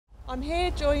I'm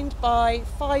here joined by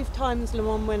 5 times Le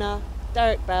Mans winner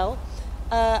Derek Bell.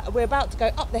 We're about to go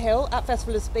up the hill at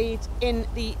Festival of Speed in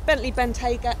the Bentley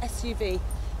Bentayga SUV.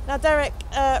 Now Derek,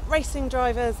 racing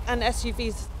drivers and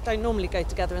SUVs don't normally go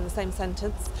together in the same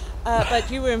sentence, but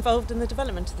you were involved in the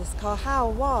development of this car. How?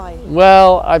 Why?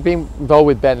 Well, I've been involved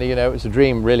with Bentley, it was a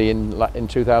dream really in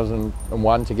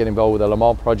 2001 to get involved with the Le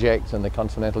Mans project and the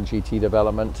Continental GT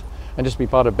development and just be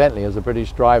part of Bentley as a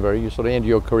British driver. You sort of end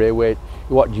your career where,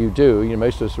 what do you do?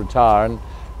 Most of us retire,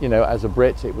 and as a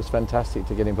Brit it was fantastic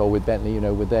to get involved with Bentley,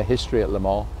 with their history at Le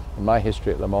Mans and my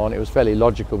history at Le Mans. It was fairly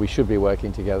logical we should be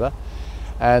working together.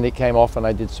 And it came off, and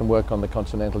I did some work on the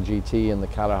Continental GT and the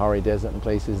Kalahari Desert and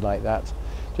places like that.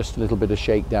 Just a little bit of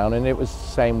shakedown, and it was the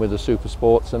same with the Super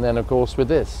Sports, and then of course with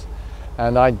this.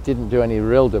 And I didn't do any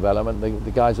real development.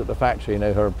 The guys at the factory,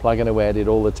 who are plugging away at it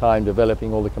all the time,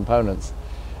 developing all the components.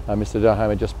 Mr. Durham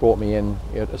had just brought me in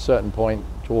at a certain point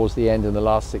towards the end in the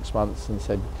last 6 months and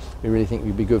said, we really think it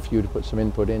would be good for you to put some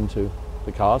input into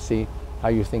the car, see how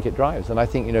you think it drives. And I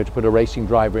think, to put a racing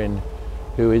driver in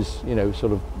who is,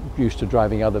 sort of used to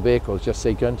driving other vehicles, just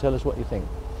say, go and tell us what you think.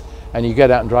 And you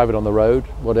get out and drive it on the road,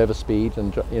 whatever speed,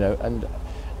 and and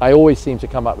I always seem to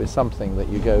come up with something that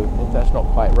you go, that's not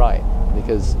quite right,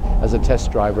 because as a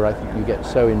test driver, I think you get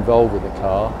so involved with the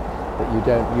car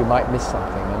that you might miss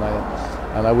something,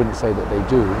 and I wouldn't say that they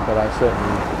do, but I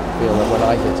certainly feel that when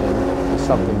I get in, there's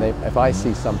something if I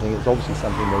see something, it's obviously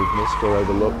something they've missed or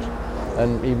overlooked,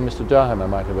 and even Mr. Durham I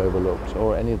might have overlooked,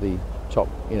 or any of the top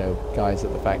guys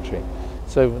at the factory.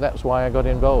 So that's why I got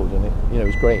involved, and it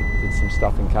was great. Did some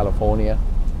stuff in California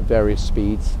at various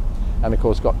speeds, and of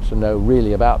course got to know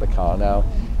really about the car. Now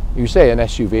you say an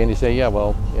SUV and you say, yeah,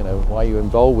 well, why are you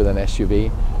involved with an SUV?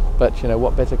 But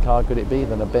what better car could it be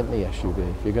than a Bentley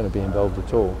SUV if you're going to be involved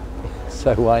at all?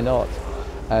 So why not?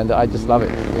 And I just love it.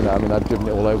 I've driven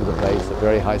it all over the place at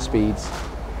very high speeds,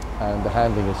 and the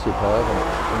handling is superb,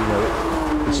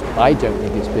 and I don't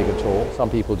think it's big at all. Some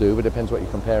people do, but it depends what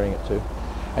you're comparing it to.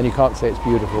 And you can't say it's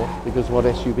beautiful, because what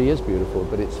SUV is beautiful,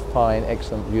 but it's fine,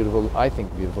 excellent, beautiful, I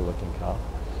think beautiful looking car.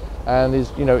 And is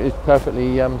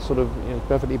perfectly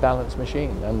perfectly balanced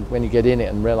machine. And when you get in it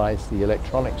and realize the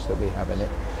electronics that we have in it,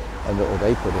 or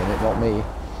they put in it, not me,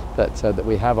 that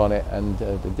we have on it, and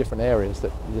the different areas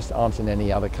that just aren't in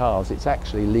any other cars, it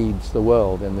actually leads the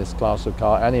world in this class of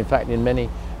car, and in fact in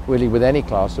really with any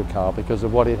class of car, because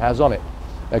of what it has on it.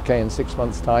 Okay, in 6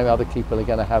 months' time, other people are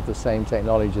going to have the same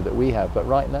technology that we have, but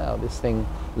right now, this thing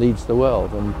leads the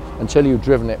world, and until you've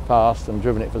driven it fast and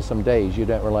driven it for some days, you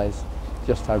don't realize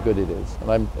just how good it is.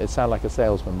 And it sounds like a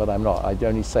salesman, but I'm not. I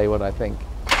only say what I think.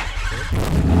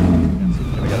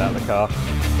 Gonna get out of the car.